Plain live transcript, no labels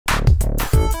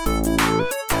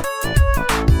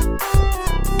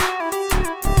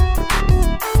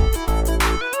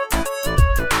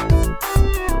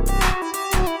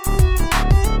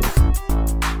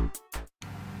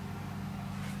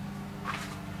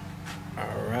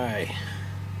Alright.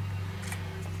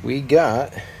 We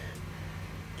got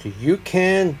the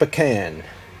Yukari Bakan.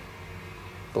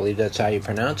 Believe that's how you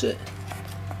pronounce it.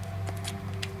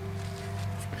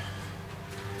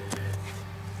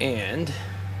 And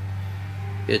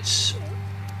it's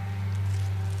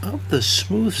of the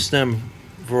smooth stem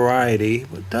variety,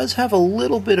 but does have a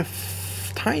little bit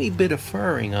of tiny bit of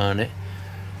furring on it,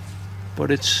 but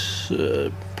it's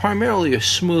primarily a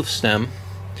smooth stem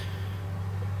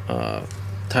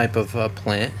type of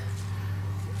plant.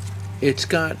 It's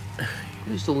got,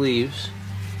 here's the leaves.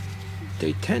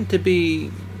 They tend to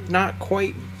be not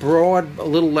quite broad, a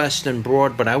little less than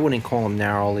broad, but I wouldn't call them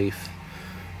narrow leaf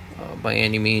by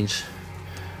any means.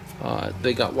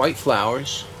 They got white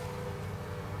flowers,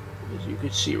 as you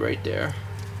can see right there.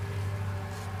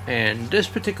 And this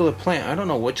particular plant, I don't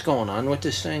know what's going on with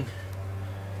this thing.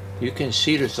 You can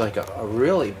see there's like a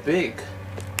really big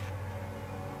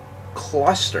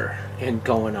cluster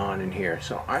going on in here.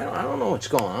 So I don't know what's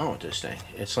going on with this thing.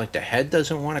 It's like the head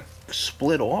doesn't want to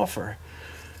split off, or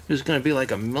there's going to be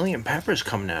like a million peppers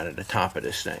coming out of the top of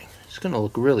this thing. It's going to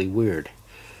look really weird.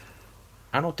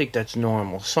 I don't think that's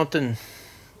normal. Something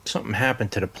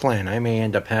happened to the plant. I may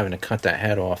end up having to cut that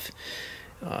head off.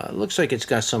 It looks like it's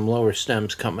got some lower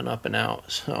stems coming up and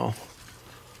out. So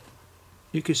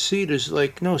you can see there's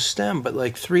like no stem, but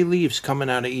like 3 leaves coming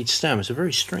out of each stem. It's a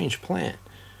very strange plant.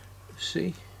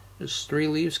 See, there's 3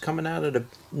 leaves coming out of the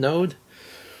node.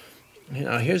 You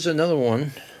know, here's another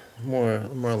one, more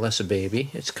or less a baby.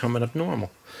 It's coming up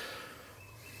normal,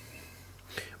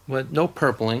 but no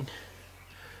purpling,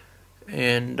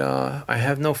 and I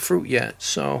have no fruit yet,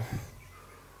 so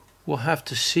we'll have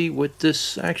to see what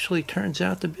this actually turns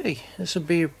out to be. This will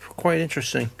be quite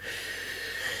interesting.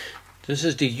 This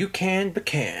is the Yukari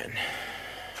Bakan.